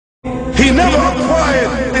He never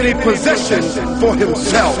acquired any possession for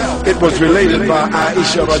himself. It was related by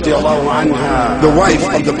Aisha radiallahu anha, the wife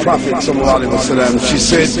of the Prophet sallallahu alaihi wasallam. She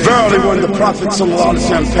said, verily when the Prophet sallallahu alaihi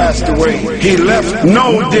wasallam passed away, he left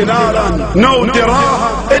no dinaran, no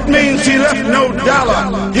dirham. It means he left no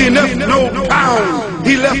dollar, he left no pound,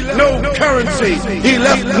 he left no currency, he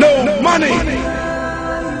left no money.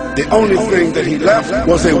 The only thing that he left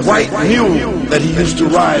was a white mule that he used to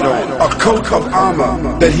ride on, a coat of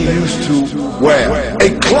armor that he used to wear,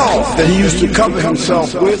 a cloth that he used to cover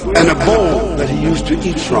himself with, and a bowl that he used to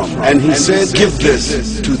eat from. And he said, give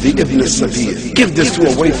this to the Ibn Sabir, give this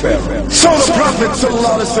to a wayfarer. So the Prophet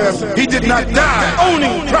ﷺ, he did not die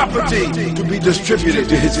owning property to be distributed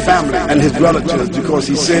to his family and his relatives, because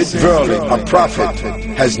he said, verily, a prophet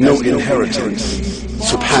has no inheritance.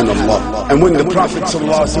 Subhanallah. And when the Prophet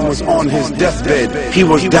ﷺ was on his deathbed, he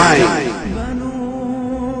was dying.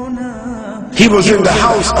 He was in the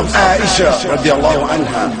house of Aisha radiallahu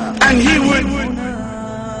anha, and he would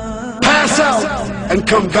pass out and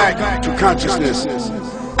come back to consciousness.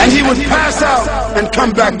 And he would pass out and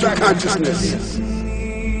come back to consciousness.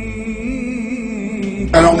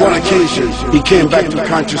 And on one occasion, he came back to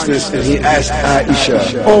consciousness and he asked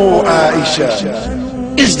Aisha, "Oh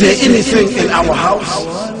Aisha, is there anything in our house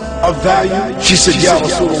of value?" She said, "Ya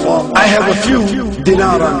Rasulullah, I have a few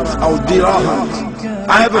dinarans or dirhams.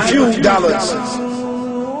 I have a few dollars.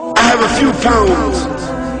 I have a few pounds.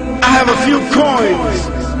 I have a few coins."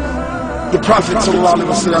 The Prophet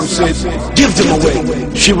ﷺ said, "Give them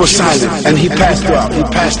away." She was silent and he passed out. He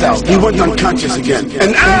passed out. He went unconscious again.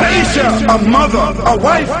 And Aisha, a mother, a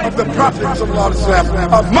wife of the Prophet ﷺ,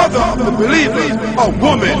 a mother of the believers, a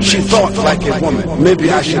woman, she thought like a woman. Maybe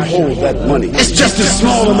I should hold that money. It's just a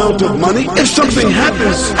small amount of money. If something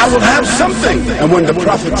happens, I will have something. And when the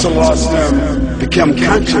Prophet ﷺ became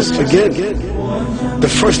conscious again, the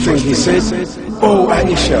first thing he said, "Oh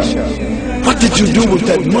Aisha, what did you do with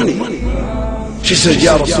that money?" She said,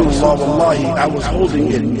 "Ya Rasulullah, wallahi, I was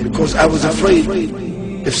holding it because I was afraid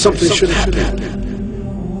if something should happen."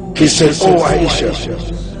 He said, "Oh Aisha,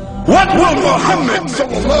 what will Muhammed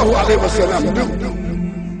sallallahu alaihi wasallam do?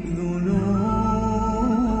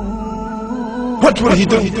 What will he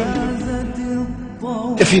do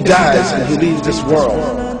if he dies and he leaves this world,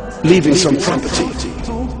 leaving some property?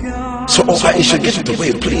 So, oh Aisha, give it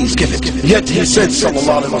away, please, give it." Yet he said,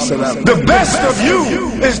 sallallahu alaihi wasallam, "The best of you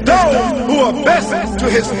is those who are best to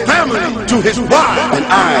his family, to his wife, and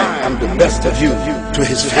I am the best of you to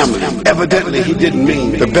his family." Evidently, he didn't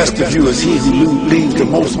mean the best of you is he who leaves the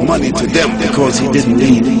most money to them, because he didn't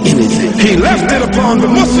need anything. He left it upon the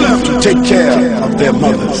Muslims to take care of their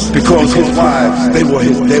mothers, because his wives, they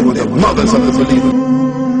were the mothers of the believers.